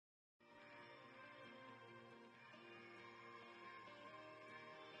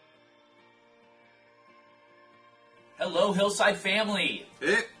Hello, Hillside family.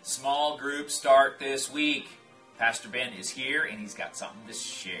 Small groups start this week. Pastor Ben is here, and he's got something to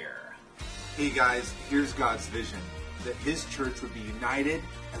share. Hey guys, here's God's vision, that His church would be united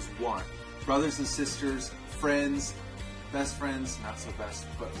as one. Brothers and sisters, friends, best friends, not so best,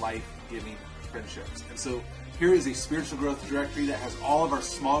 but life-giving friendships. And so here is a spiritual growth directory that has all of our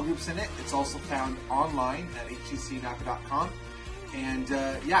small groups in it. It's also found online at htcnapa.com. And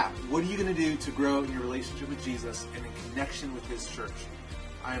what are you going to do to grow in your relationship with Jesus and in connection with His church?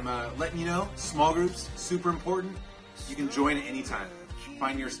 I'm letting you know, small groups, super important. You can join at any time.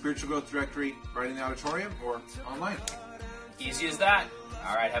 Find your spiritual growth directory right in the auditorium or online. Easy as that.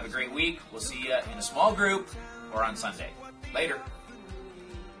 All right, have a great week. We'll see you in a small group or on Sunday. Later.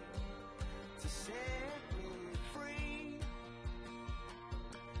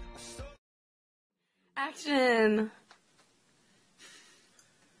 Action.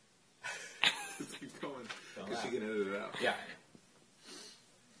 Keep going. Because you can edit it out. Yeah.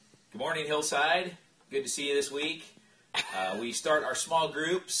 Good morning, Hillside. Good to see you this week. We start our small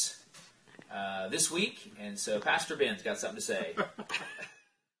groups this week, and so Pastor Ben's got something to say.